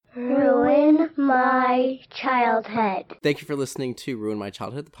Ruin My Childhood. Thank you for listening to Ruin My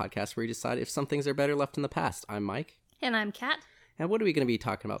Childhood, the podcast where you decide if some things are better left in the past. I'm Mike. And I'm Kat. And what are we going to be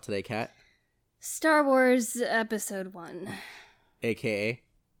talking about today, Kat? Star Wars Episode 1. AKA,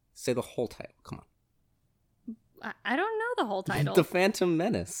 say the whole title. Come on. I don't know the whole title. The Phantom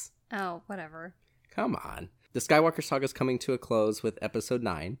Menace. Oh, whatever. Come on. The Skywalker Saga is coming to a close with Episode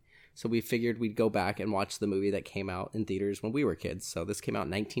 9. So we figured we'd go back and watch the movie that came out in theaters when we were kids. So this came out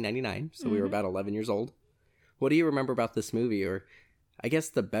in 1999, so we were about 11 years old. What do you remember about this movie? Or I guess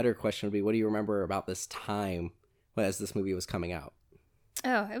the better question would be, what do you remember about this time as this movie was coming out?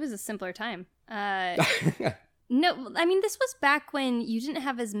 Oh, it was a simpler time. No, I mean, this was back when you didn't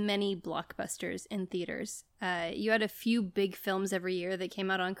have as many blockbusters in theaters. You had a few big films every year that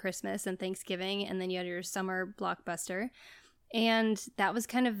came out on Christmas and Thanksgiving, and then you had your summer blockbuster. And that was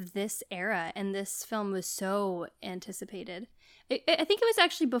kind of this era, and this film was so anticipated. I think it was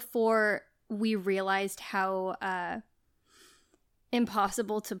actually before we realized how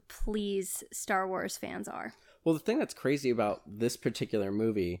impossible to please Star Wars fans are. Well, the thing that's crazy about this particular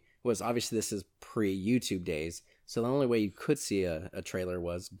movie was obviously this is pre-YouTube days, so the only way you could see a trailer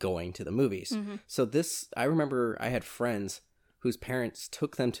was going to the movies. Mm-hmm. So this, I remember I had friends whose parents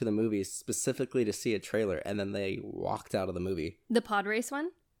took them to the movies specifically to see a trailer, and then they walked out of the movie. The pod race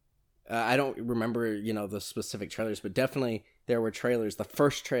one? I don't remember, the specific trailers, but definitely there were trailers. The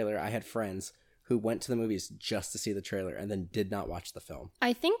first trailer, I had friends who went to the movies just to see the trailer and then did not watch the film.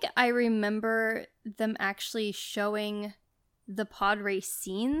 I think I remember them actually showing the pod race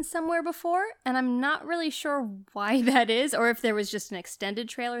scene somewhere before, and I'm not really sure why that is, or if there was just an extended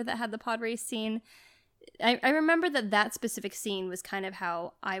trailer that had the pod race scene. I remember that specific scene was kind of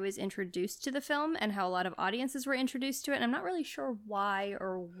how I was introduced to the film and how a lot of audiences were introduced to it, and I'm not really sure why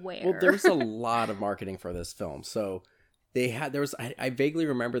or where. Well, there's a lot of marketing for this film. So I vaguely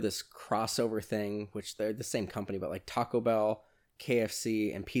remember this crossover thing, which they're the same company, but like Taco Bell,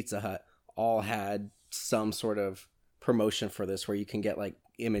 KFC, and Pizza Hut all had some sort of promotion for this where you can get like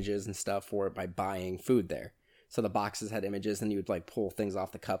images and stuff for it by buying food there. So the boxes had images and you would like pull things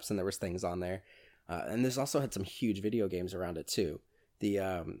off the cups and there was things on there. And this also had some huge video games around it too. The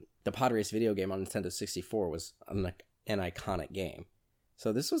Pod Race video game on Nintendo 64 was an iconic game.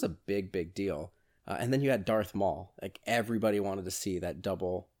 So this was a big deal. And then you had Darth Maul. Like everybody wanted to see that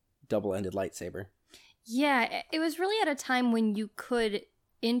double-ended lightsaber. Yeah, it was really at a time when you could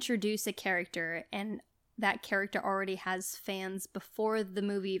introduce a character and that character already has fans before the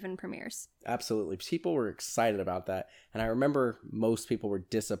movie even premieres. Absolutely. People were excited about that. And I remember most people were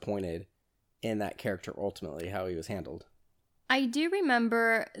disappointed in that character ultimately, how he was handled. I do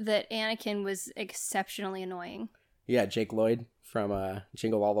remember that Anakin was exceptionally annoying. Yeah, Jake Lloyd from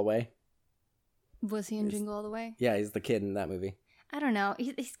Jingle All the Way. Was he in Jingle All the Way? Yeah, he's the kid in that movie. I don't know.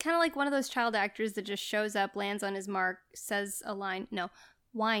 He's kind of like one of those child actors that just shows up, lands on his mark, says a line,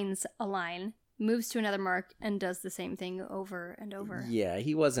 whines a line, moves to another mark, and does the same thing over and over. Yeah,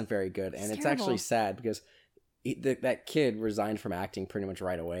 he wasn't very good. And it's actually sad because that kid resigned from acting pretty much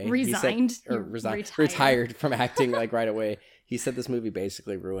right away. Retired from acting like right away. He said this movie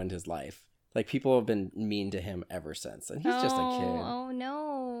basically ruined his life. Like people have been mean to him ever since, and he's just a kid. Oh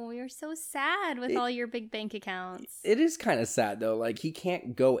no, you're so sad with all your big bank accounts. It is kind of sad though. Like he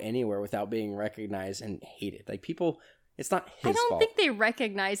can't go anywhere without being recognized and hated. Like people, it's not his fault. I don't think they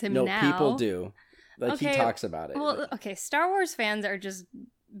recognize him now. No, people do. Like he talks about it. Well, okay, Star Wars fans are just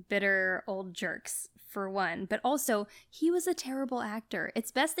bitter old jerks. For one, but also he was a terrible actor.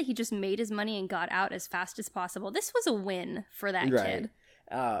 It's best that he just made his money and got out as fast as possible. This was a win for that kid.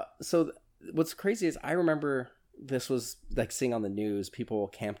 So what's crazy is I remember this was like seeing on the news, people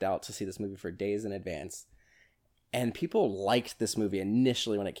camped out to see this movie for days in advance. And people liked this movie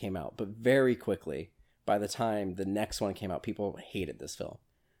initially when it came out, but very quickly, by the time the next one came out, people hated this film.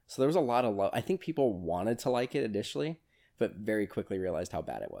 So there was a lot of love. I think people wanted to like it initially, but very quickly realized how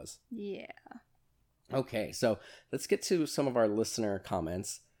bad it was. Yeah. Okay, so let's get to some of our listener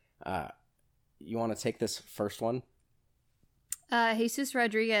comments. You want to take this first one? Jesus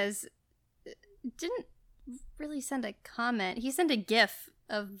Rodriguez didn't really send a comment. He sent a GIF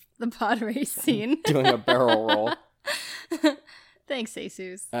of the pod race scene. Doing a barrel roll. Thanks,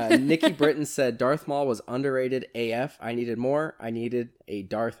 Jesus. Nikki Britton said, Darth Maul was underrated AF. I needed more. I needed a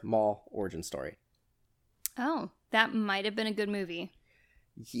Darth Maul origin story. Oh, that might have been a good movie.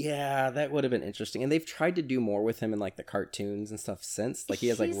 Yeah, that would have been interesting. And they've tried to do more with him in like the cartoons and stuff since. Like he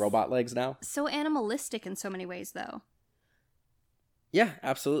has like robot legs now. So animalistic in so many ways, though. Yeah,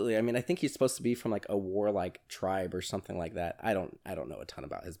 absolutely. I mean, I think he's supposed to be from like a warlike tribe or something like that. I don't know a ton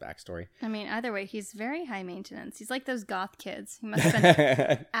about his backstory. I mean, either way, he's very high maintenance. He's like those goth kids. He must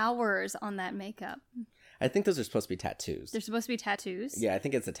spend hours on that makeup. I think those are supposed to be tattoos. They're supposed to be tattoos? Yeah, I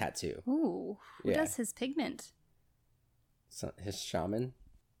think it's a tattoo. Ooh, who does his pigment? So, his shaman.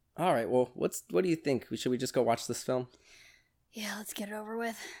 All right, well, what do you think? Should we just go watch this film? Yeah, let's get it over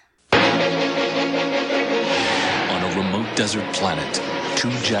with. On a remote desert planet, two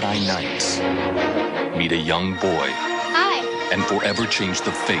Jedi Knights meet a young boy. Hi. And forever change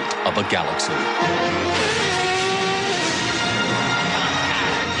the fate of a galaxy.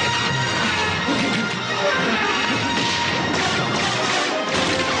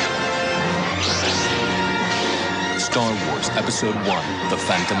 Star Wars Episode 1, The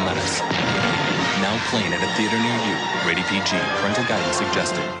Phantom Menace. Now playing at a theater near you. Rated PG. Parental guidance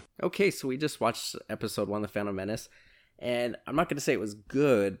suggested. Okay, so we just watched Episode 1, The Phantom Menace. And I'm not going to say it was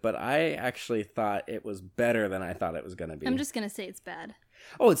good, but I actually thought it was better than I thought it was going to be. I'm just going to say it's bad.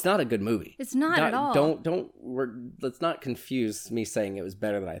 Oh, it's not a good movie. It's not at all. Let's not confuse me saying it was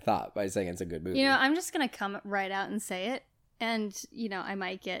better than I thought by saying it's a good movie. You know, I'm just going to come right out and say it. And, you know, I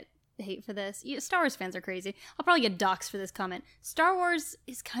might get hate for this. Star Wars fans are crazy. I'll probably get doxxed for this comment. Star Wars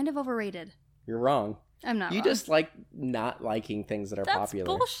is kind of overrated. You're wrong. I'm not wrong. You just like not liking things that are popular.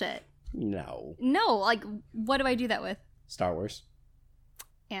 That's bullshit. No, like, what do I do that with? Star Wars.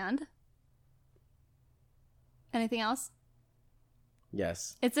 And? Anything else?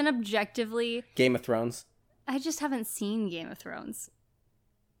 Yes. It's an objectively... Game of Thrones. I just haven't seen Game of Thrones.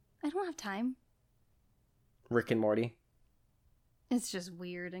 I don't have time. Rick and Morty. It's just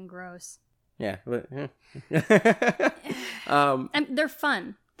weird and gross. Yeah. They're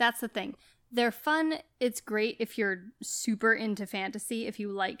fun. That's the thing. They're fun. It's great if you're super into fantasy, if you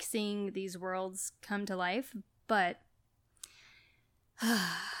like seeing these worlds come to life. But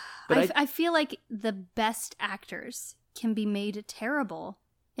I feel like the best actors can be made terrible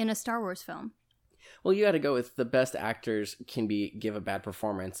in a Star Wars film. Well, you got to go with the best actors can give a bad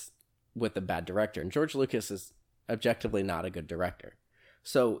performance with a bad director. And George Lucas is objectively not a good director.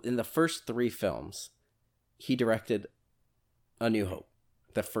 So in the first 3 films, he directed A New Hope,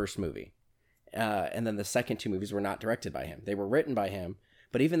 the first movie. And then the second 2 movies were not directed by him. They were written by him.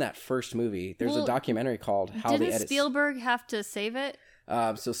 But even that first movie, there's a documentary called How They Edit... Didn't Spielberg have to save it?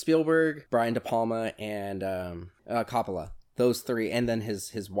 So Spielberg, Brian De Palma, and Coppola, those 3, and then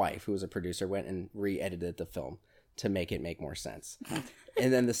his wife, who was a producer, went and re-edited the film to make it make more sense.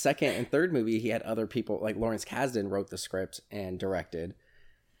 And then the second and third movie, he had other people, like Lawrence Kasdan wrote the script and directed.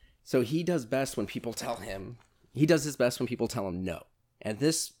 So he does best when people tell him... He does his best when people tell him no. And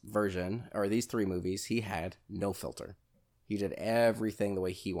this version, or these 3 movies, he had no filter. He did everything the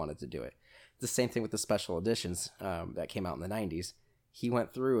way he wanted to do it. The same thing with the special editions that came out in the 90s. He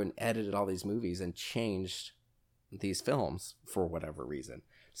went through and edited all these movies and changed these films for whatever reason.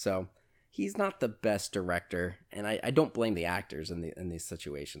 So he's not the best director, and I don't blame the actors in these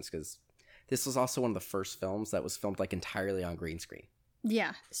situations, because this was also one of the first films that was filmed like entirely on green screen.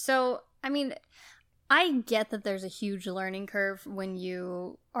 Yeah. So, I mean, I get that there's a huge learning curve when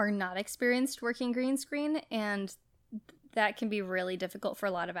you are not experienced working green screen, and that can be really difficult for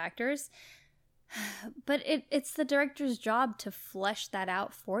a lot of actors. But it's the director's job to flesh that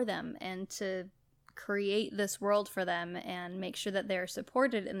out for them and to create this world for them and make sure that they're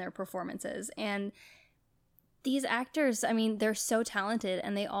supported in their performances. And these actors, I mean, they're so talented,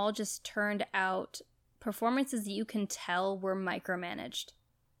 and they all just turned out performances that you can tell were micromanaged.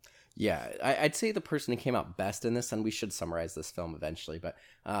 Yeah, I'd say the person who came out best in this, and we should summarize this film eventually, but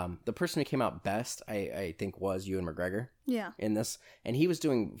the person who came out best, I think, was Ewan McGregor. Yeah. In this. And he was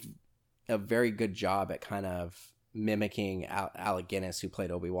doing a very good job at kind of mimicking Alec Guinness, who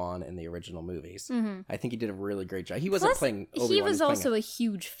played Obi-Wan in the original movies. Mm-hmm. I think he did a really great job. He wasn't playing Obi-Wan. He was also a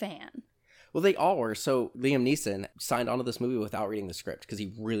huge fan. Well, they all were. So Liam Neeson signed onto this movie without reading the script because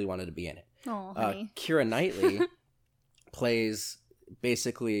he really wanted to be in it. Oh, honey. Keira Knightley plays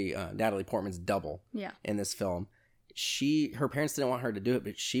basically Natalie Portman's double in this film. Her parents didn't want her to do it,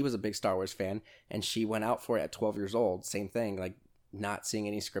 but she was a big Star Wars fan, and she went out for it at 12 years old. Same thing, like not seeing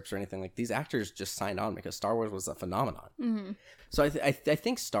any scripts or anything. Like, these actors just signed on because Star Wars was a phenomenon. Mm-hmm. So I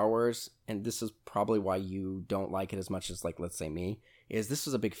think Star Wars, and this is probably why you don't like it as much as, like, let's say me, is this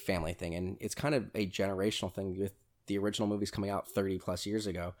was a big family thing, and it's kind of a generational thing. With the original movies coming out 30 plus years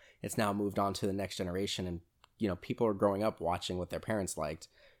ago, it's now moved on to the next generation, and you know, people are growing up watching what their parents liked,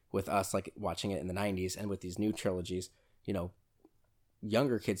 with us like watching it in the 90s, and with these new trilogies, you know,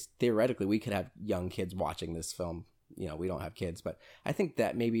 younger kids, theoretically we could have young kids watching this film. You know, we don't have kids, but I think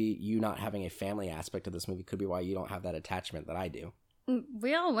that maybe you not having a family aspect of this movie could be why you don't have that attachment that I do.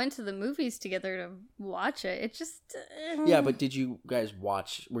 We all went to the movies together to watch it. It just... Yeah, but did you guys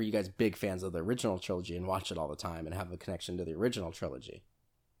were you guys big fans of the original trilogy and watch it all the time and have a connection to the original trilogy?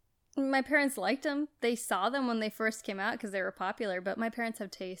 My parents liked them. They saw them when they first came out because they were popular, but my parents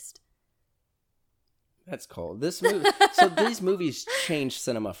have taste. That's cool. This movie, so these movies changed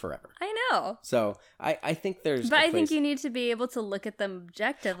cinema forever. I know. So I think there's... But I think you need to be able to look at them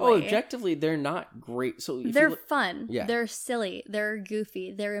objectively. Oh, objectively, they're not great. So if they're you look, fun. Yeah. They're silly. They're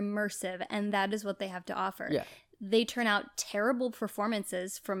goofy. They're immersive. And that is what they have to offer. Yeah. They turn out terrible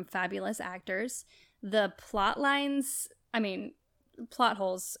performances from fabulous actors. The plot lines, I mean, plot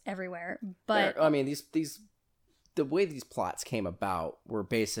holes everywhere. But I mean, the way these plots came about were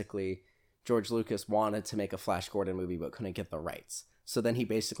basically George Lucas wanted to make a Flash Gordon movie but couldn't get the rights. So then he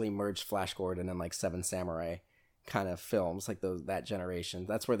basically merged Flash Gordon and like Seven Samurai kind of films, like that generation.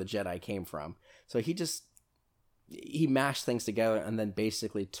 That's where the Jedi came from. So he mashed things together and then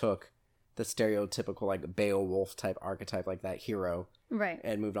basically took the stereotypical like Beowulf type archetype, like that hero, right,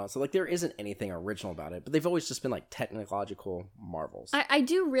 and moved on. So like there isn't anything original about it, but they've always just been like technological marvels. I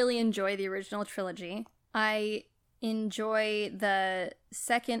do really enjoy the original trilogy. I enjoy the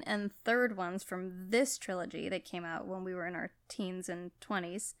second and third ones from this trilogy that came out when we were in our teens and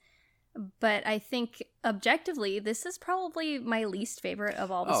 20s. But I think objectively, this is probably my least favorite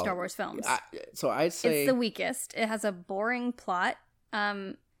of all the Star Wars films. So I'd say it's the weakest. It has a boring plot.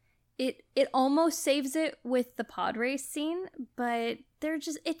 It almost saves it with the pod race scene, but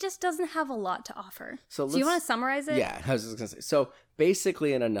it just doesn't have a lot to offer. So you want to summarize it? Yeah, I was just gonna say. So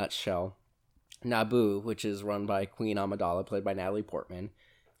basically, in a nutshell, Naboo, which is run by Queen Amidala, played by Natalie Portman,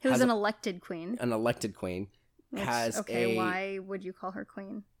 who's an elected queen. An elected queen why would you call her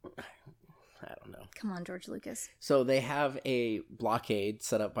queen? I don't know. Come on, George Lucas. So they have a blockade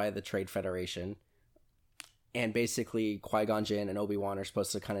set up by the Trade Federation. And basically, Qui-Gon Jinn and Obi-Wan are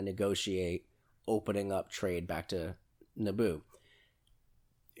supposed to kind of negotiate opening up trade back to Naboo.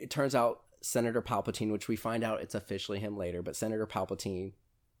 It turns out Senator Palpatine, which we find out it's officially him later, but Senator Palpatine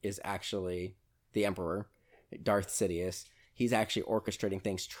is actually the Emperor, Darth Sidious. He's actually orchestrating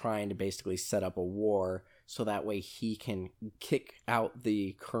things, trying to basically set up a war so that way he can kick out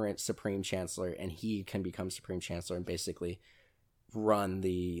the current Supreme Chancellor and he can become Supreme Chancellor and basically run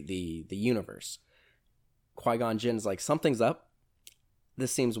the universe. Qui-Gon Jinn's like, something's up.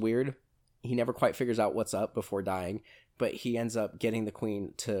 This seems weird. He never quite figures out what's up before dying, but he ends up getting the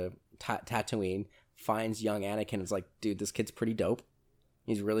queen to Tatooine, finds young Anakin, and is like, dude, this kid's pretty dope.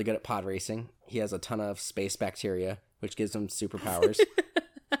 He's really good at pod racing. He has a ton of space bacteria, which gives him superpowers.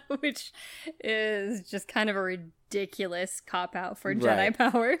 Which is just kind of a ridiculous cop-out for Jedi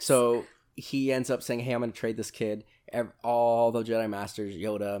powers. So he ends up saying, hey, I'm going to trade this kid. All the Jedi Masters,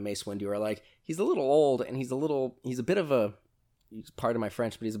 Yoda, Mace Windu, are like, he's a little old, and he's a bit of a, pardon my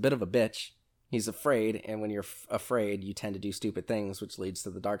French, but he's a bit of a bitch. He's afraid, and when you're afraid, you tend to do stupid things, which leads to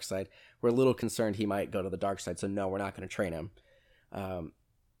the dark side. We're a little concerned he might go to the dark side, so no, we're not going to train him.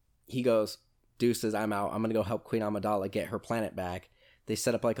 He goes, deuces, I'm out. I'm going to go help Queen Amidala get her planet back. They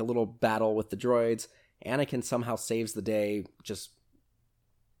set up like a little battle with the droids. Anakin somehow saves the day.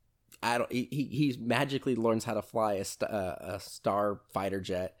 He magically learns how to fly a star fighter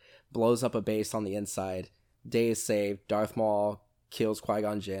jet, blows up a base on the inside. Day is saved. Darth Maul kills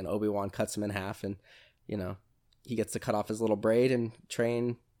Qui-Gon Jinn. Obi-Wan cuts him in half, and he gets to cut off his little braid and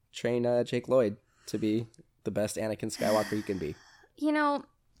train Jake Lloyd to be the best Anakin Skywalker he can be.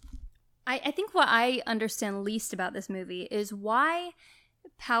 I think what I understand least about this movie is why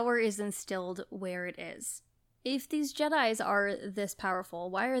power is instilled where it is. If these Jedis are this powerful,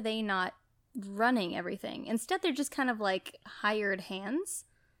 why are they not running everything? Instead, they're just kind of like hired hands.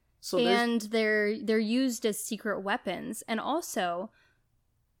 And they're used as secret weapons. And also,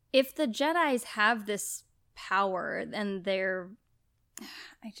 if the Jedis have this power and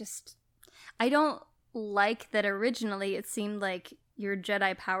I don't like that originally it seemed like your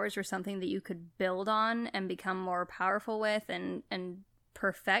Jedi powers were something that you could build on and become more powerful with and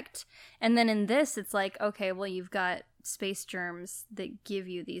perfect. And then in this, it's like, okay, well, you've got space germs that give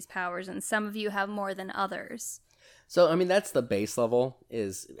you these powers, and some of you have more than others. So, I mean, that's the base level,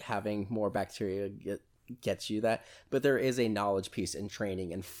 is having more bacteria gets you that. But there is a knowledge piece in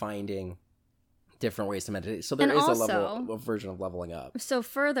training and finding different ways to meditate. So there is a version of leveling up. So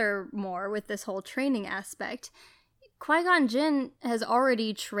furthermore, with this whole training aspect, Qui-Gon Jinn has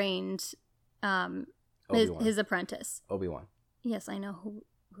already trained his apprentice. Obi-Wan. Yes, I know who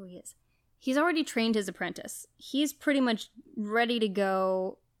he is. He's already trained his apprentice. He's pretty much ready to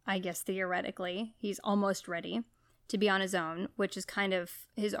go, I guess theoretically. He's almost ready to be on his own, which is kind of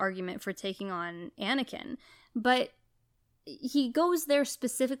his argument for taking on Anakin. But he goes there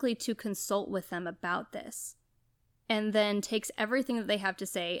specifically to consult with them about this, and then takes everything that they have to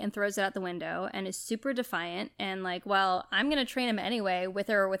say and throws it out the window and is super defiant and like, well, I'm going to train him anyway, with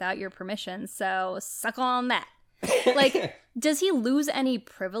or without your permission, so suck on that. Like, does he lose any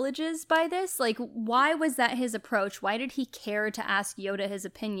privileges by this? Like, why was that his approach? Why did he care to ask Yoda his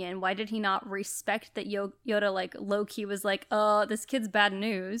opinion? Why did he not respect that Yoda, like, low-key was like, oh, this kid's bad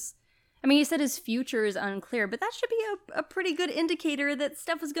news? I mean, he said his future is unclear, but that should be a pretty good indicator that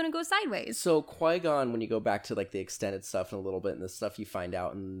stuff is going to go sideways. So Qui-Gon, when you go back to like the extended stuff and a little bit, and the stuff you find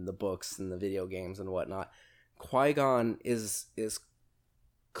out in the books and the video games and whatnot, Qui-Gon is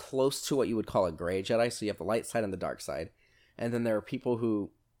close to what you would call a gray Jedi. So you have the light side and the dark side, and then there are people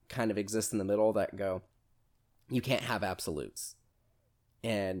who kind of exist in the middle that go, you can't have absolutes,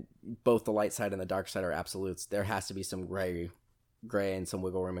 and both the light side and the dark side are absolutes. There has to be some gray and some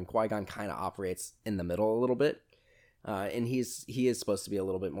wiggle room, and Qui-Gon kind of operates in the middle a little bit, and he is supposed to be a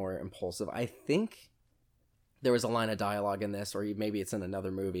little bit more impulsive. I think there was a line of dialogue in this, or maybe it's in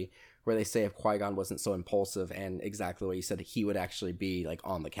another movie, where they say if Qui-Gon wasn't so impulsive and exactly what you said, he would actually be like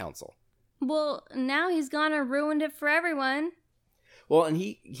on the council. Well, now he's gone and ruined it for everyone. Well, and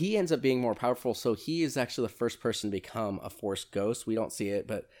he ends up being more powerful, so he is actually the first person to become a Force ghost. We don't see it,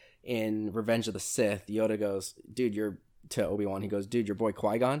 but in Revenge of the Sith, Yoda goes, dude, to Obi-Wan, he goes, dude, your boy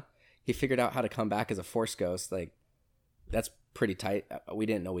Qui-Gon, he figured out how to come back as a Force ghost. Like, that's pretty tight. We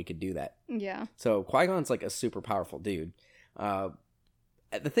didn't know we could do that. Yeah. So Qui-Gon's like a super powerful dude.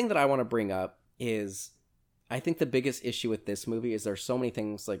 The thing that I want to bring up is, I think the biggest issue with this movie is there's so many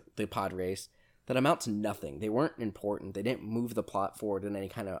things like the pod race that amount to nothing. They weren't important. They didn't move the plot forward in any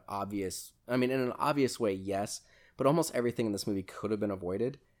kind of obvious, I mean, in an obvious way, yes, but almost everything in this movie could have been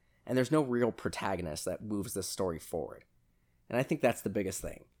avoided. And there's no real protagonist that moves this story forward. And I think that's the biggest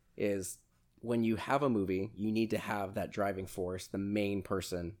thing, is when you have a movie, you need to have that driving force, the main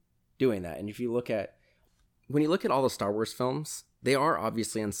person doing that. And if you look at, when you look at all the Star Wars films, they are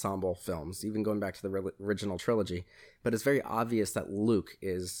obviously ensemble films, even going back to the original trilogy, but it's very obvious that Luke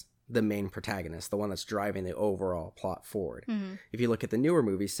is the main protagonist, the one that's driving the overall plot forward. Mm-hmm. If you look at the newer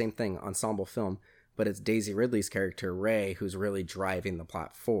movies, same thing, ensemble film, but it's Daisy Ridley's character, Rey, who's really driving the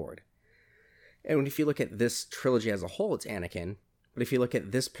plot forward. And if you look at this trilogy as a whole, it's Anakin. But if you look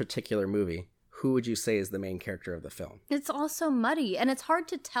at this particular movie, who would you say is the main character of the film? It's also muddy, and it's hard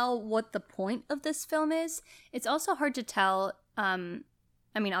to tell what the point of this film is. It's also hard to tell, I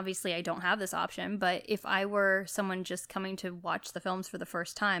mean, obviously I don't have this option, but if I were someone just coming to watch the films for the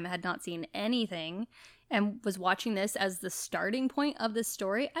first time, had not seen anything, and was watching this as the starting point of this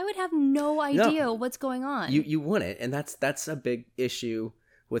story, I would have no idea what's going on. You wouldn't, and that's a big issue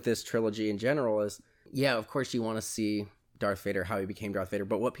with this trilogy in general is, yeah, of course you want to see Darth Vader, how he became Darth Vader,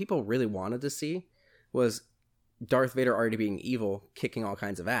 but what people really wanted to see was Darth Vader already being evil, kicking all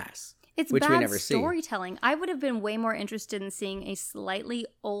kinds of ass. It's which bad we never storytelling. I would have been way more interested in seeing a slightly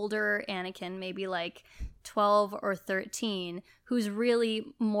older Anakin, maybe like 12 or 13, who's really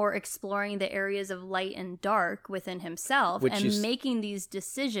more exploring the areas of light and dark within himself and making these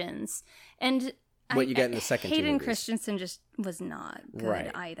decisions. And what you get in the second two Hayden movies. Christensen just was not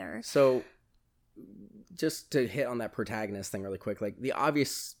good either. So, just to hit on that protagonist thing really quick, like the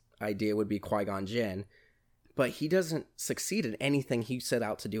obvious idea would be Qui-Gon Jinn, but he doesn't succeed in anything he set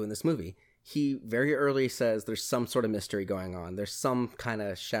out to do in this movie. He very early says there's some sort of mystery going on. There's some kind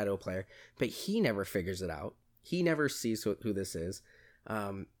of shadow player, but he never figures it out. He never sees who this is.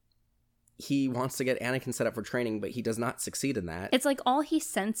 He wants to get Anakin set up for training, but he does not succeed in that. It's like all he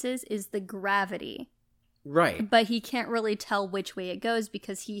senses is the gravity. Right. But he can't really tell which way it goes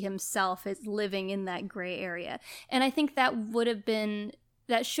because he himself is living in that gray area. And I think that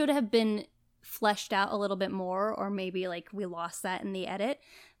should have been fleshed out a little bit more, or maybe like we lost that in the edit.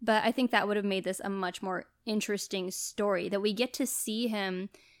 But I think that would have made this a much more interesting story, that we get to see him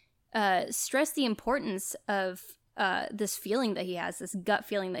stress the importance of this feeling that he has, this gut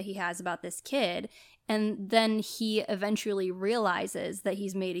feeling that he has about this kid, and then he eventually realizes that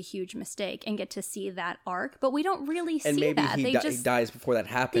he's made a huge mistake, and get to see that arc. But we don't really see that. And maybe he dies before that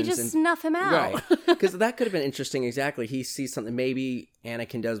happens. They just snuff him out. Right. Because that could have been interesting, exactly. He sees something, maybe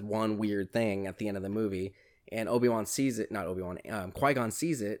Anakin does one weird thing at the end of the movie, and Qui-Gon sees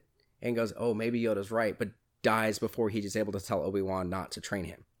it, and goes, oh, maybe Yoda's right, but dies before he's able to tell Obi-Wan not to train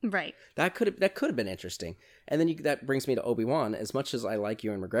him. Right. That could have been interesting. And then that brings me to Obi-Wan. As much as I like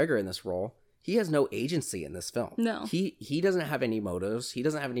Ewan McGregor in this role, he has no agency in this film. No. He doesn't have any motives. He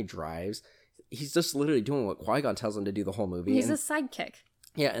doesn't have any drives. He's just literally doing what Qui-Gon tells him to do the whole movie. He's a sidekick.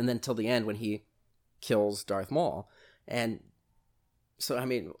 Yeah, and then till the end when he kills Darth Maul. And So, I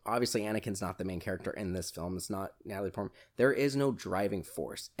mean, obviously Anakin's not the main character in this film. It's not Natalie Portman. There is no driving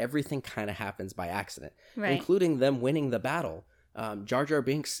force. Everything kind of happens by accident, Right. including them winning the battle. Jar Jar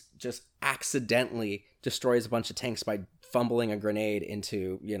Binks just accidentally destroys a bunch of tanks by fumbling a grenade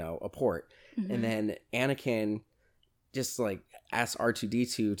into, a port. Mm-hmm. And then Anakin just, like, asks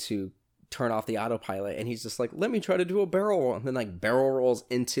R2-D2 to turn off the autopilot, and he's just like, let me try to do a barrel roll. And then, like, barrel rolls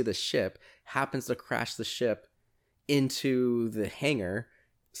into the ship, happens to crash the ship into the hangar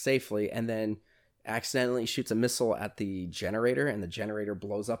safely, and then accidentally shoots a missile at the generator, and the generator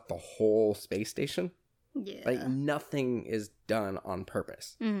blows up the whole space station. Yeah. Like, nothing is done on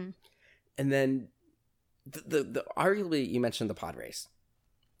purpose. Mm-hmm. And then the arguably, you mentioned the pod race.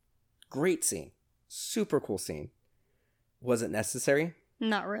 Great scene. Super cool scene. Was it necessary?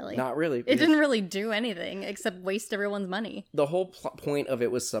 Not really. Not really. It didn't really do anything except waste everyone's money. The whole point of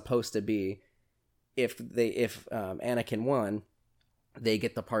it was supposed to be, if Anakin won, they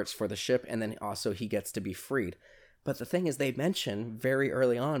get the parts for the ship, and then also he gets to be freed. But the thing is, they mention very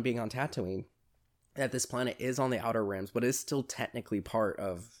early on, being on Tatooine, that this planet is on the Outer Rims, but is still technically part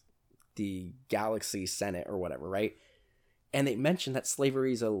of the Galaxy Senate or whatever, right? And they mention that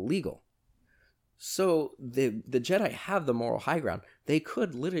slavery is illegal. So the Jedi have the moral high ground. They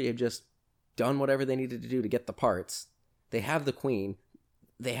could literally have just done whatever they needed to do to get the parts. They have the Queen.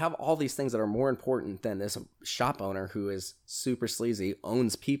 They have all these things that are more important than this shop owner who is super sleazy,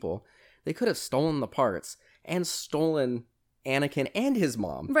 owns people. They could have stolen the parts and stolen Anakin and his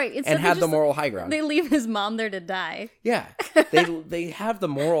mom. Right. And had the moral high ground. They leave his mom there to die. Yeah. They have the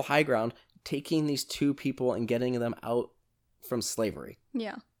moral high ground, taking these two people and getting them out from slavery.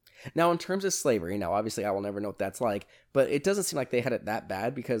 Yeah. Now, in terms of slavery, now, obviously, I will never know what that's like, but it doesn't seem like they had it that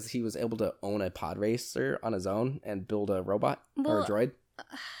bad, because he was able to own a pod racer on his own and build a robot or a droid.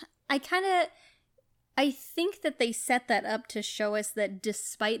 I think that they set that up to show us that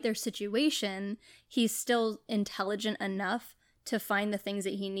despite their situation, he's still intelligent enough to find the things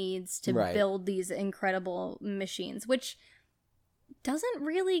that he needs to build these incredible machines, which doesn't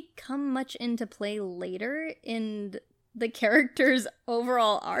really come much into play later in the character's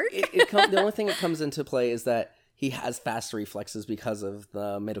overall arc. The only thing that comes into play is that he has fast reflexes because of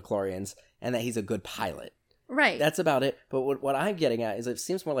the midichlorians, and that he's a good pilot. Right. That's about it. But what I'm getting at is it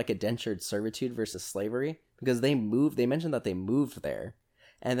seems more like indentured servitude versus slavery, because they mentioned that they moved there.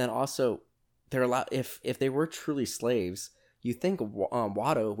 And then also, they're allowed, if they were truly slaves, you think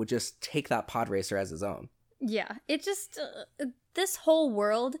Watto would just take that pod racer as his own. Yeah. It just, this whole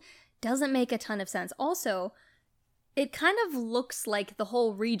world doesn't make a ton of sense. Also, it kind of looks like the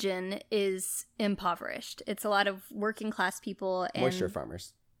whole region is impoverished. It's a lot of working class people and moisture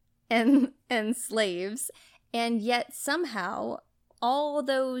farmers and slaves. And yet somehow all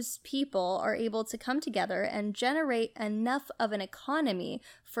those people are able to come together and generate enough of an economy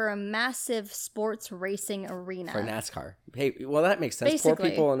for a massive sports racing arena. For NASCAR. Hey, well, that makes sense. Basically. Poor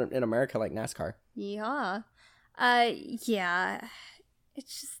people in America like NASCAR. Yeah. Yeah.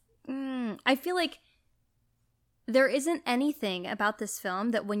 It's just, I feel like there isn't anything about this film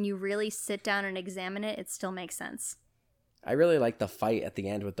that when you really sit down and examine it, it still makes sense. I really like the fight at the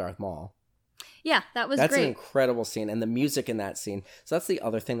end with Darth Maul. Yeah, that was That's great. an incredible scene, and the music in that scene. So that's the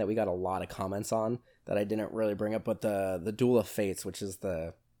other thing that we got a lot of comments on that I didn't really bring up, but the Duel of Fates, which is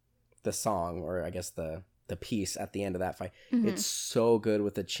the song, or I guess the piece at the end of that fight. Mm-hmm. It's so good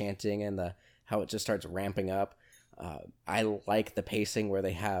with the chanting and how it just starts ramping up. I like the pacing where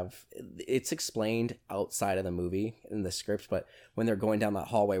it's explained outside of the movie in the script, but when they're going down that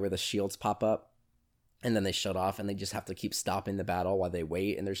hallway where the shields pop up and then they shut off and they just have to keep stopping the battle while they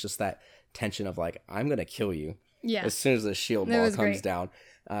wait, and there's just that tension of like, I'm gonna kill you as soon as the shield wall comes great. down.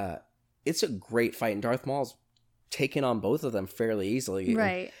 It's a great fight, and Darth Maul's taken on both of them fairly easily.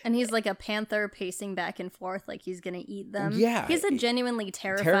 Right. And he's like a panther pacing back and forth like he's going to eat them. Yeah. He's a genuinely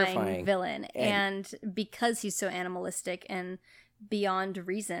terrifying villain. And because he's so animalistic and beyond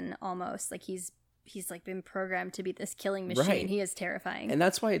reason almost, like he's like been programmed to be this killing machine. Right. He is terrifying. And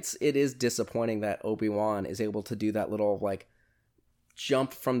that's why it is disappointing that Obi-Wan is able to do that little like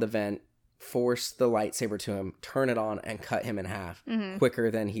jump from the vent, force the lightsaber to him, turn it on, and cut him in half quicker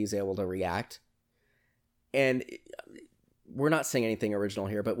than he's able to react. And we're not saying anything original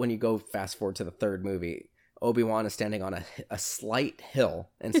here, but when you go fast forward to the third movie, Obi-Wan is standing on a slight hill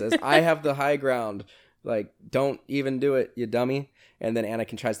and says, I have the high ground. Like, don't even do it, you dummy. And then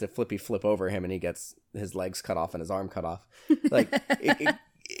Anakin tries to flip over him, and he gets his legs cut off and his arm cut off. Like,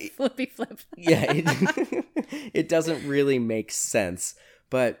 flippy flip. Yeah, it doesn't really make sense.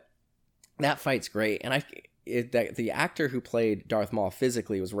 But that fight's great. And the actor who played Darth Maul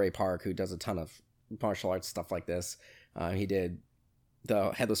physically was Ray Park, who does a ton of martial arts stuff like this. He did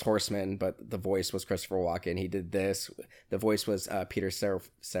the Headless Horseman, but the voice was Christopher Walken. He did this. The voice was Peter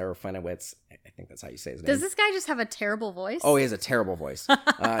Serafinowicz. I think that's how you say his name. Does this guy just have a terrible voice? Oh, he has a terrible voice.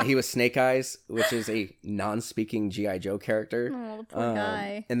 He was Snake Eyes, which is a non-speaking G.I. Joe character. Oh, the poor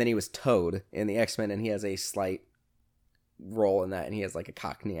guy. And then he was Toad in the X-Men, and he has a slight role in that, and he has like a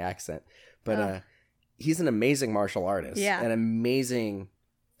Cockney accent. But he's an amazing martial artist. Yeah. An amazing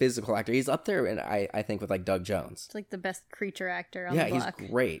physical actor. He's up there, and I think, with like Doug Jones. It's like the best creature actor on the block. He's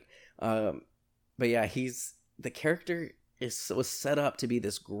great. But yeah, the character was set up to be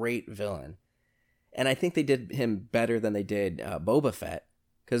this great villain. And I think they did him better than they did Boba Fett.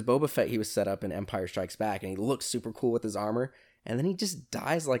 Because Boba Fett, he was set up in Empire Strikes Back, and he looks super cool with his armor. And then he just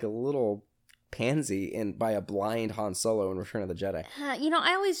dies like a little pansy by a blind Han Solo in Return of the Jedi.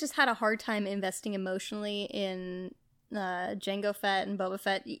 I always just had a hard time investing emotionally in Jango Fett and Boba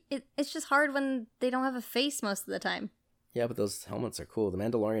Fett. It's just hard when they don't have a face most of the time. Yeah, but those helmets are cool. The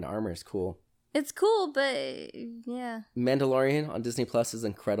Mandalorian armor is cool. It's cool, but yeah. Mandalorian on Disney Plus is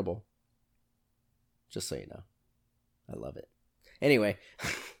incredible. Just so you know. I love it. Anyway,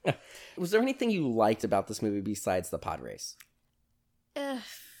 was there anything you liked about this movie besides the pod race?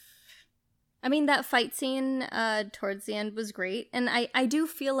 I mean, that fight scene towards the end was great. And I do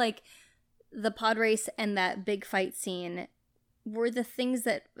feel like the pod race and that big fight scene were the things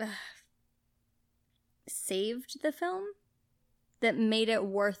that saved the film, that made it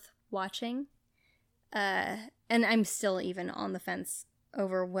worth watching. And I'm still even on the fence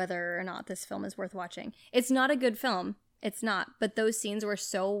over whether or not this film is worth watching. It's not a good film. It's not. But those scenes were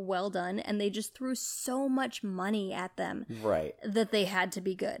so well done, and they just threw so much money at them. Right. That they had to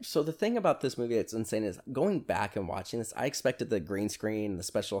be good. So the thing about this movie that's insane is, going back and watching this, I expected the green screen and the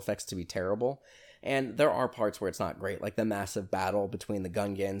special effects to be terrible. And there are parts where it's not great, like the massive battle between the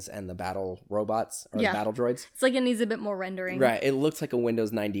Gungans and the battle robots, or the battle droids. It's like it needs a bit more rendering. Right. It looks like a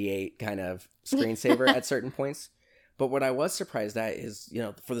Windows 98 kind of screensaver at certain points. But what I was surprised at is,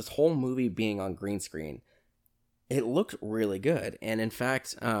 for this whole movie being on green screen, it looked really good. And in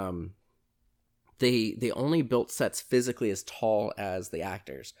fact, they only built sets physically as tall as the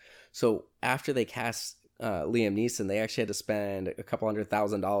actors. So after they cast Liam Neeson, they actually had to spend a couple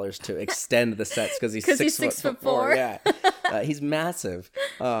 $100,000 to extend the sets because he's 6'4". Yeah, he's massive.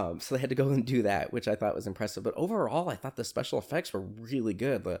 So they had to go and do that, which I thought was impressive. But overall, I thought the special effects were really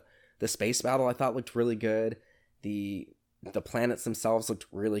good. The space battle I thought looked really good. The planets themselves looked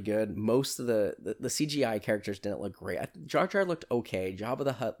really good. Most of the CGI characters didn't look great. Jar Jar looked okay. Jabba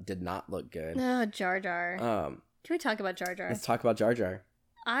the Hutt did not look good. Oh, Jar Jar. Can we talk about Jar Jar? Let's talk about Jar Jar.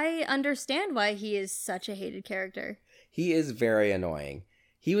 I understand why he is such a hated character. He is very annoying.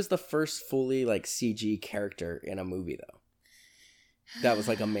 He was the first fully CG character in a movie, though. That was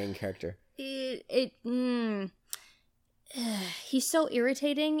a main character. He's so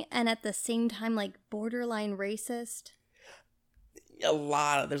irritating, and at the same time borderline racist.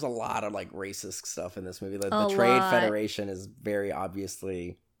 There's a lot of racist stuff in this movie. The Trade Federation is very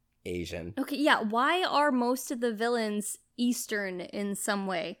obviously Asian. Okay, yeah. Why are most of the villains Eastern in some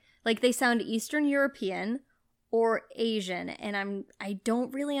way? They sound Eastern European or Asian, and I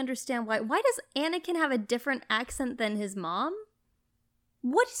don't really understand why. Why does Anakin have a different accent than his mom?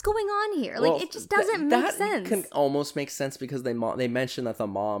 What is going on here? It just doesn't make sense. That can almost make sense because they mentioned that the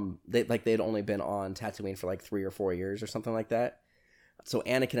mom, they'd only been on Tatooine for 3 or 4 years or something like that. So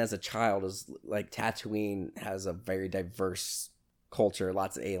Anakin as a child is Tatooine has a very diverse culture,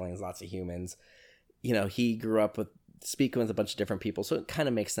 lots of aliens, lots of humans. He grew up speaking with a bunch of different people, so it kind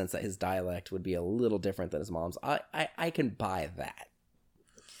of makes sense that his dialect would be a little different than his mom's. I can buy that.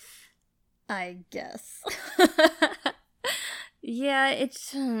 I guess. Yeah,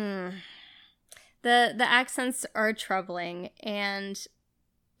 it's the accents are troubling, and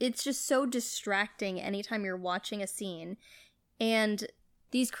it's just so distracting anytime you're watching a scene. And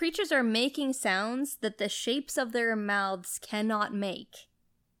these creatures are making sounds that the shapes of their mouths cannot make.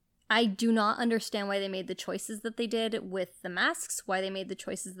 I do not understand why they made the choices that they did with the masks, why they made the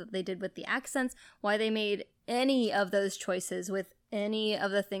choices that they did with the accents, why they made any of those choices with any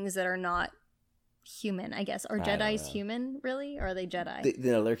of the things that are not human, I guess. Are Jedis human, really? Or are they Jedi?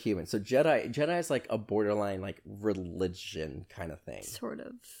 No, they're human. So Jedi is a borderline religion kind of thing. Sort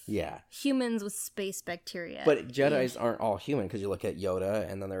of. Yeah. Humans with space bacteria. But Jedis aren't all human, because you look at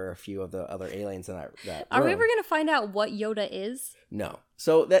Yoda, and then there are a few of the other aliens in that Are room. we ever going to find out what Yoda is? No.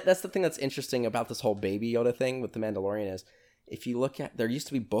 So that's the thing that's interesting about this whole Baby Yoda thing with The Mandalorian is, if you look at, there used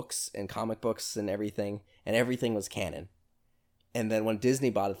to be books and comic books and everything was canon. And then when Disney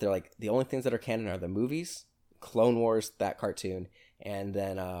bought it, they're the only things that are canon are the movies, Clone Wars, that cartoon, and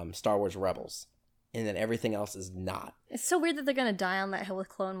then Star Wars Rebels. and then everything else is not. It's so weird that they're gonna die on that hill with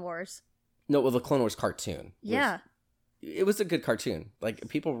Clone Wars. No, well, the Clone Wars cartoon. Yeah. It was a good cartoon. Like,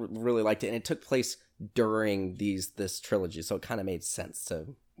 people really liked it, and it took place during this trilogy, so it kind of made sense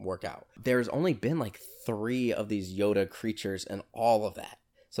to work out. There's only been like 3 of these Yoda creatures and all of that.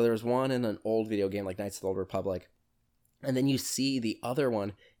 So there was one in an old video game like Knights of the Old Republic, and then you see the other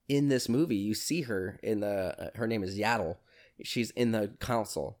one in this movie. You see her in the her name is Yaddle. She's in the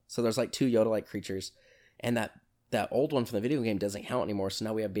council. So there's like 2 Yoda-like creatures, and that old one from the video game doesn't count anymore. So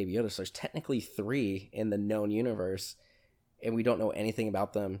now we have Baby Yoda. So there's technically 3 in the known universe, and we don't know anything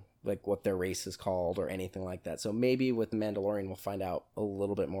about them, like what their race is called or anything like that. So maybe with The Mandalorian, we'll find out a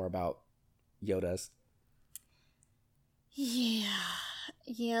little bit more about Yodas.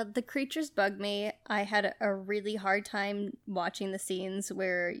 Yeah, the creatures bug me. I had a really hard time watching the scenes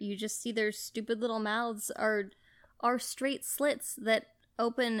where you just see their stupid little mouths are straight slits that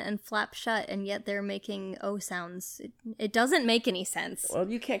open and flap shut, and yet they're making O sounds. It doesn't make any sense. Well,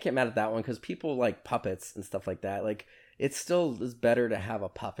 you can't get mad at that one because people like puppets and stuff like that. Like, it still is better to have a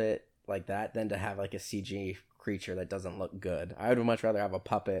puppet like that than to have like a CG creature that doesn't look good. I would much rather have a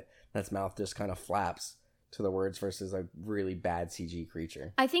puppet that's mouth just kind of flaps to the words versus a really bad CG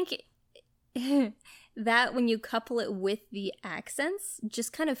creature. I think that when you couple it with the accents,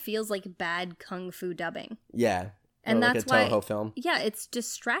 just kind of feels like bad kung fu dubbing. Yeah. And or that's like a why Toho film. Yeah, it's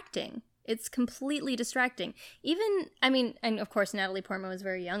distracting. It's completely distracting. Even, I mean, and of course Natalie Portman was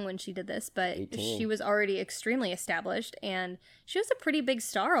very young when she did this, but 18. she was already extremely established, and she was a pretty big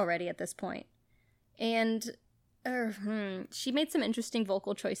star already at this point. And she made some interesting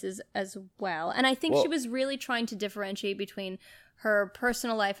vocal choices as well. And I think she was really trying to differentiate between her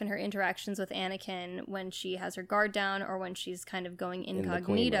personal life and her interactions with Anakin when she has her guard down or when she's kind of going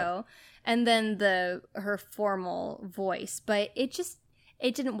incognito, and then her formal voice. But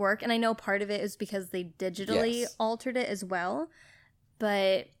it didn't work. And I know part of it is because they digitally altered it as well.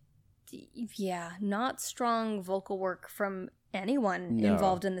 But yeah, not strong vocal work from anyone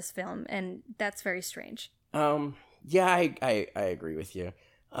involved in this film. And that's very strange. Yeah, I agree with you.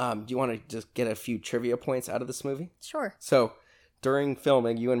 Do you want to just get a few trivia points out of this movie? Sure. So, during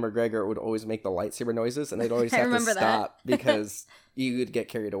filming, Ewan McGregor would always make the lightsaber noises, and they'd always have to stop because you would get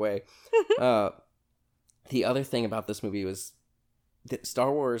carried away. The other thing about this movie was that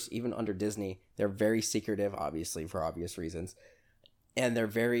Star Wars, even under Disney, they're very secretive, obviously, for obvious reasons. And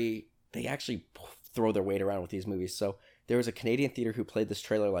they actually throw their weight around with these movies. So, there was a Canadian theater who played this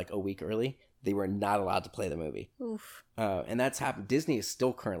trailer like a week early. They were not allowed to play the movie. Oof. And that's happened. Disney is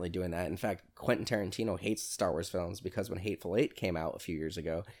still currently doing that. In fact, Quentin Tarantino hates Star Wars films because when Hateful Eight came out a few years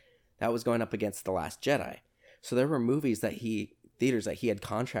ago, that was going up against The Last Jedi. So there were movies theaters that he had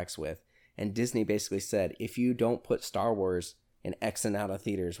contracts with, and Disney basically said, if you don't put Star Wars in X amount of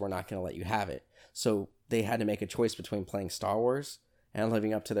theaters, we're not going to let you have it. So they had to make a choice between playing Star Wars and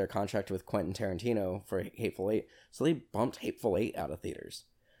living up to their contract with Quentin Tarantino for Hateful Eight. So they bumped Hateful Eight out of theaters.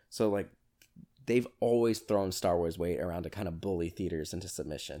 So, like, they've always thrown Star Wars weight around to kind of bully theaters into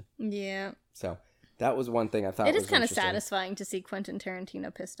submission. Yeah. So that was one thing I thought it was is kind of interesting. satisfying to see Quentin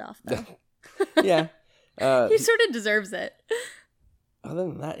Tarantino pissed off, though. Yeah. He sort of deserves it. Other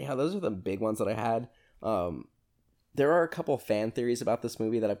than that, yeah, those are the big ones that I had. There are a couple fan theories about this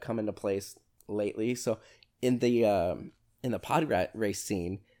movie that have come into place lately. So in the pod race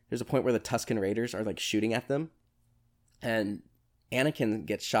scene, there's a point where the Tusken Raiders are like shooting at them, and Anakin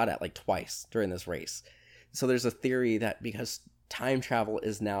gets shot at like twice during this race. So there's a theory that because time travel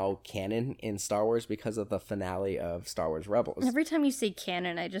is now canon in Star Wars because of the finale of Star Wars Rebels. Every time you say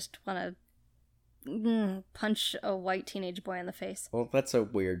canon, I just want to punch a white teenage boy in the face. Well, that's a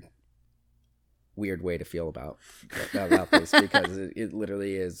weird way to feel about this because it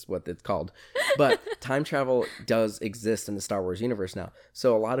literally is what it's called. But time travel does exist in the Star Wars universe now.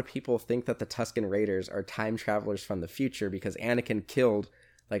 So a lot of people think that the Tusken Raiders are time travelers from the future because Anakin killed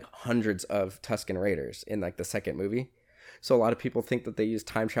like hundreds of Tusken Raiders in like the second movie. So a lot of people think that they use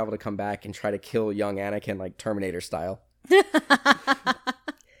time travel to come back and try to kill young Anakin like Terminator style.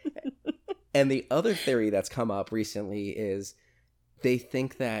 And the other theory that's come up recently is they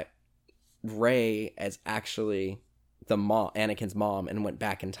think that Rey is actually Anakin's mom and went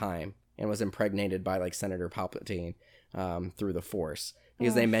back in time and was impregnated by like Senator Palpatine through the Force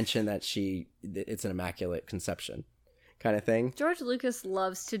because they mentioned that it's an immaculate conception kind of thing. George Lucas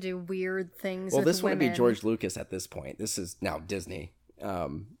loves to do weird things. Well, with this women. wouldn't be George Lucas at this point. This is now Disney.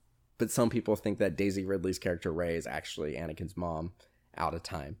 But some people think that Daisy Ridley's character Rey is actually Anakin's mom out of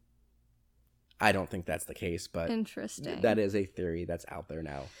time. I don't think that's the case, but interesting. That is a theory that's out there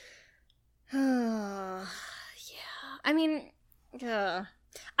now. Yeah, I mean,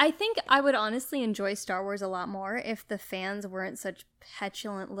 I think I would honestly enjoy Star Wars a lot more if the fans weren't such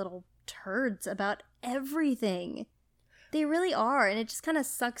petulant little turds about everything. They really are, and it just kind of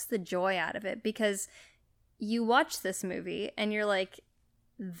sucks the joy out of it, because you watch this movie and you're like,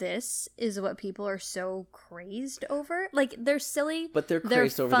 this is what people are so crazed over. Like, they're silly, But they're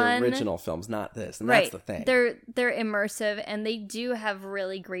crazed over fun. the original films, not this. And Right. that's the thing. They're immersive, and they do have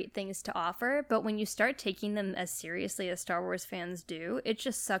really great things to offer, but when you start taking them as seriously as Star Wars fans do, it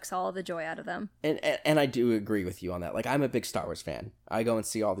just sucks all the joy out of them. And I do agree with you on that. Like, I'm a big Star Wars fan. I go and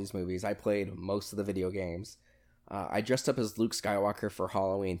see all these movies. I played most of the video games. I dressed up as Luke Skywalker for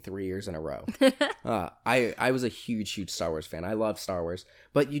Halloween 3 years in a row. I was a huge Star Wars fan. I love Star Wars.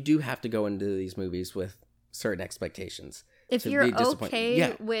 But you do have to go into these movies with certain expectations. If to you're be disappointed. okay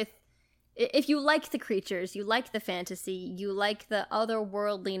Yeah. with, if you like the creatures, you like the fantasy, you like the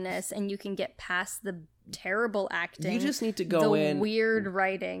otherworldliness, and you can get past the terrible acting, You just need to go the in. weird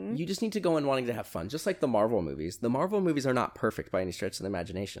writing. You just need to go in wanting to have fun. Just like the Marvel movies. The Marvel movies are not perfect by any stretch of the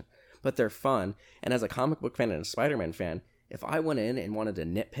imagination, but they're fun. And as a comic book fan and a Spider-Man fan, if I went in and wanted to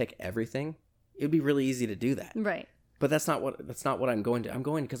nitpick everything, it would be really easy to do that. Right. But that's not what I'm going to. I'm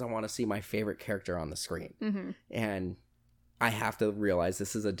going because I want to see my favorite character on the screen. Mm-hmm. And I have to realize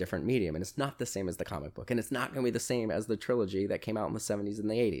this is a different medium, and it's not the same as the comic book, and it's not going to be the same as the trilogy that came out in the 70s and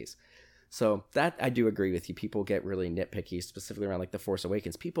the 80s. So that, I do agree with you. People get really nitpicky, specifically around like The Force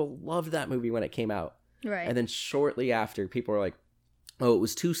Awakens. People loved that movie when it came out. Right. And then shortly after, people were like, oh, it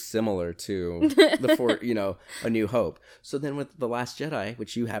was too similar to A New Hope. So then with The Last Jedi,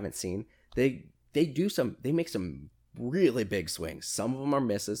 which you haven't seen, they make some really big swings. Some of them are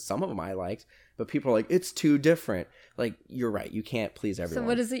misses. Some of them I liked, but people are like, it's too different. Like, you're right. You can't please everyone. So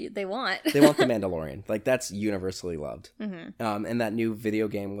what is it they want? They want The Mandalorian. Like, that's universally loved. Mm-hmm. And that new video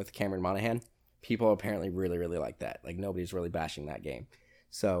game with Cameron Monaghan, people apparently really, really like that. Like, nobody's really bashing that game.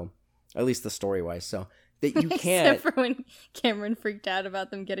 So, at least the story-wise. So, that you can't... Except for when Cameron freaked out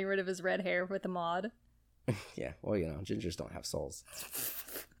about them getting rid of his red hair with a mod. Yeah, well, gingers don't have souls.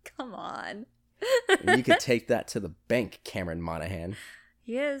 Come on. You could take that to the bank, Cameron Monaghan.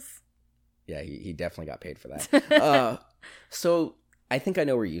 He is. Yeah, he definitely got paid for that. So I think I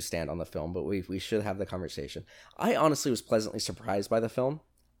know where you stand on the film, but we should have the conversation. I honestly was pleasantly surprised by the film.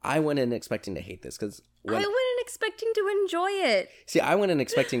 I went in expecting to hate this because I went in expecting to enjoy it. See, I went in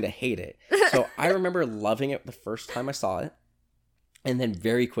expecting to hate it. So I remember loving it the first time I saw it, and then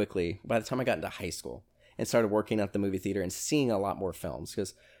very quickly, by the time I got into high school and started working at the movie theater and seeing a lot more films,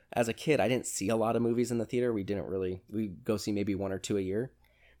 because as a kid, I didn't see a lot of movies in the theater. We'd go see maybe 1 or 2 a year.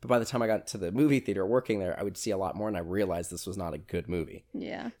 But by the time I got to the movie theater working there, I would see a lot more, and I realized this was not a good movie.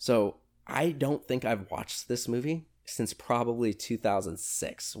 Yeah. So I don't think I've watched this movie since probably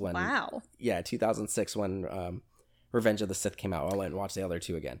 2006. Wow. Yeah, 2006 when Revenge of the Sith came out. I went and watched the other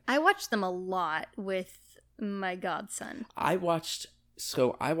two again. I watched them a lot with my godson. I watched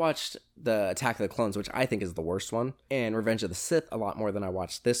the Attack of the Clones, which I think is the worst one, and Revenge of the Sith a lot more than I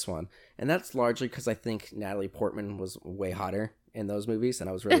watched this one. And that's largely because I think Natalie Portman was way hotter in those movies, and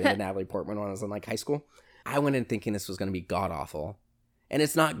I was really into Natalie Portman when I was in like high school. I went in thinking this was going to be god-awful, and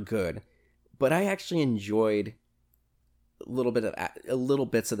it's not good, but I actually enjoyed little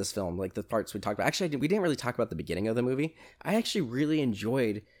bits of this film, like the parts we talked about. Actually, we didn't really talk about the beginning of the movie. I actually really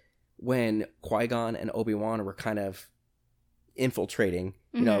enjoyed when Qui-Gon and Obi-Wan were kind of infiltrating.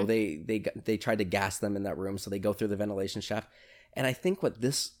 You know, they tried to gas them in that room, so they go through the ventilation shaft. And I think what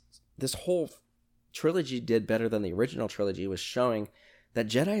this whole trilogy did better than the original trilogy was showing that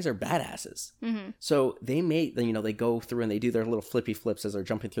Jedis are badasses. Mm-hmm. So they they go through and they do their little flippy flips as they're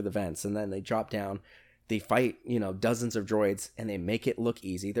jumping through the vents, and then they drop down. They fight, dozens of droids, and they make it look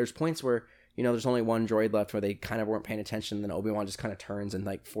easy. There's points where, there's only one droid left where they kind of weren't paying attention, and then Obi-Wan just kind of turns and,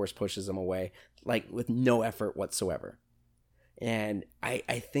 like, force pushes them away, like, with no effort whatsoever. And I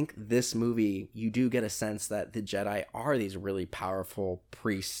think this movie, you do get a sense that the Jedi are these really powerful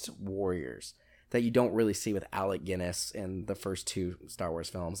priest warriors that you don't really see with Alec Guinness in the first two Star Wars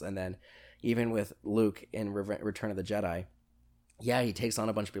films. And then even with Luke in Return of the Jedi, yeah, he takes on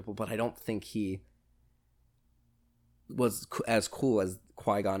a bunch of people, but I don't think he was as cool as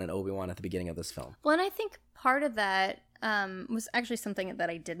Qui-Gon and Obi-Wan at the beginning of this film. Well, and I think part of that was actually something that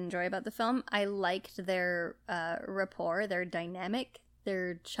I did enjoy about the film. I liked their rapport, their dynamic,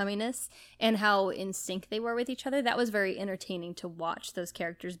 their chumminess, and how in sync they were with each other. That was very entertaining to watch those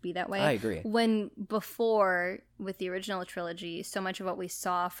characters be that way. I agree. When before, with the original trilogy, so much of what we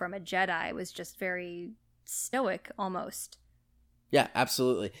saw from a Jedi was just very stoic almost. Yeah,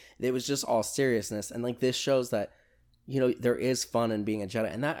 absolutely. It was just all seriousness. And like this shows that, there is fun in being a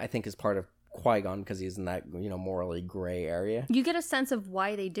Jedi. And that I think is part of Qui-Gon because he's in that, you know, morally gray area. You get a sense of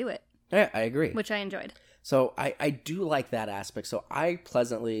why they do it, Yeah, I agree. which I enjoyed. So I do like that aspect. So I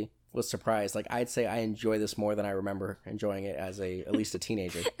pleasantly was surprised. Like, I'd say I enjoy this more than I remember enjoying it as at least a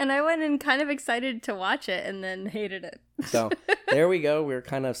teenager. And I went in kind of excited to watch it and then hated it. So there we go. We're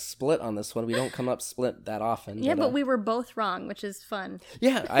kind of split on this one. We don't come up split that often. Yeah, but we were both wrong, which is fun.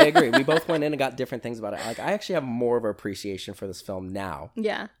 Yeah, I agree. We both went in and got different things about it. Like, I actually have more of an appreciation for this film now.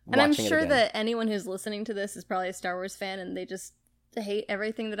 Yeah. And I'm watching it sure again. that anyone who's listening to this is probably a Star Wars fan and they just hate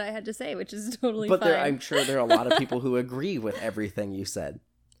everything that I had to say, which is totally But fine. I'm sure there are a lot of people who agree with everything you said.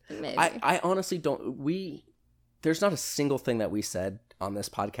 Maybe. I honestly don't. There's not a single thing that we said on this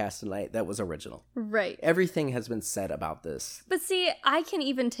podcast tonight that was original. Right. Everything has been said about this. But see, I can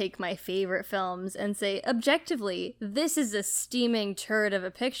even take my favorite films and say, objectively, this is a steaming turd of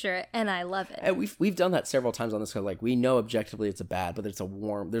a picture, and I love it. And we've done that several times on this show. Like, we know objectively it's a bad, but there's a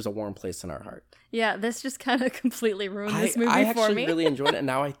warm place in our heart. Yeah, this just kind of completely ruined this movie I for actually me. really enjoyed it, and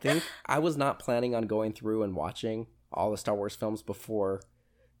now I think I was not planning on going through and watching all the Star Wars films before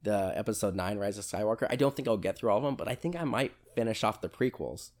the Episode 9, Rise of Skywalker. I don't think I'll get through all of them, but I think I might finish off the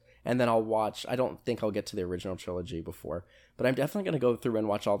prequels. And then I'll watch, I don't think I'll get to the original trilogy before, but I'm definitely going to go through and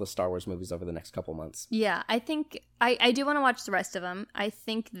watch all the Star Wars movies over the next couple months. Yeah, I think I do want to watch the rest of them. I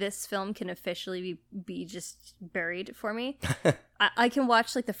think this film can officially be just buried for me. I can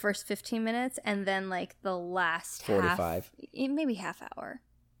watch like the first 15 minutes and then like the last 45. Maybe half hour.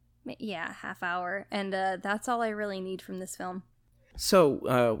 Yeah, half hour. And that's all I really need from this film.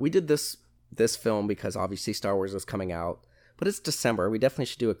 So we did this film because obviously Star Wars is coming out, but it's December. We definitely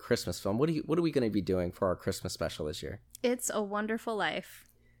should do a Christmas film. What are we going to be doing for our Christmas special this year? It's A Wonderful Life.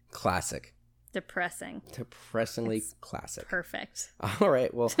 Classic. Depressing. Depressingly It's classic. Perfect. All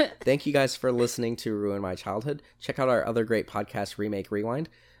right. Well, thank you guys for listening to Ruin My Childhood. Check out our other great podcast, Remake Rewind.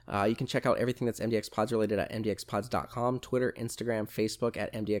 You can check out everything that's MDX Pods related at mdxpods.com, Twitter, Instagram, Facebook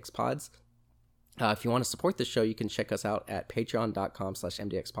at MDXPods. If you want to support the show, you can check us out at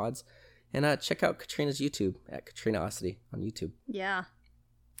patreon.com/mdxpods. And check out Katrina's YouTube at Katrina Ossity on YouTube. Yeah.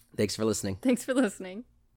 Thanks for listening. Thanks for listening.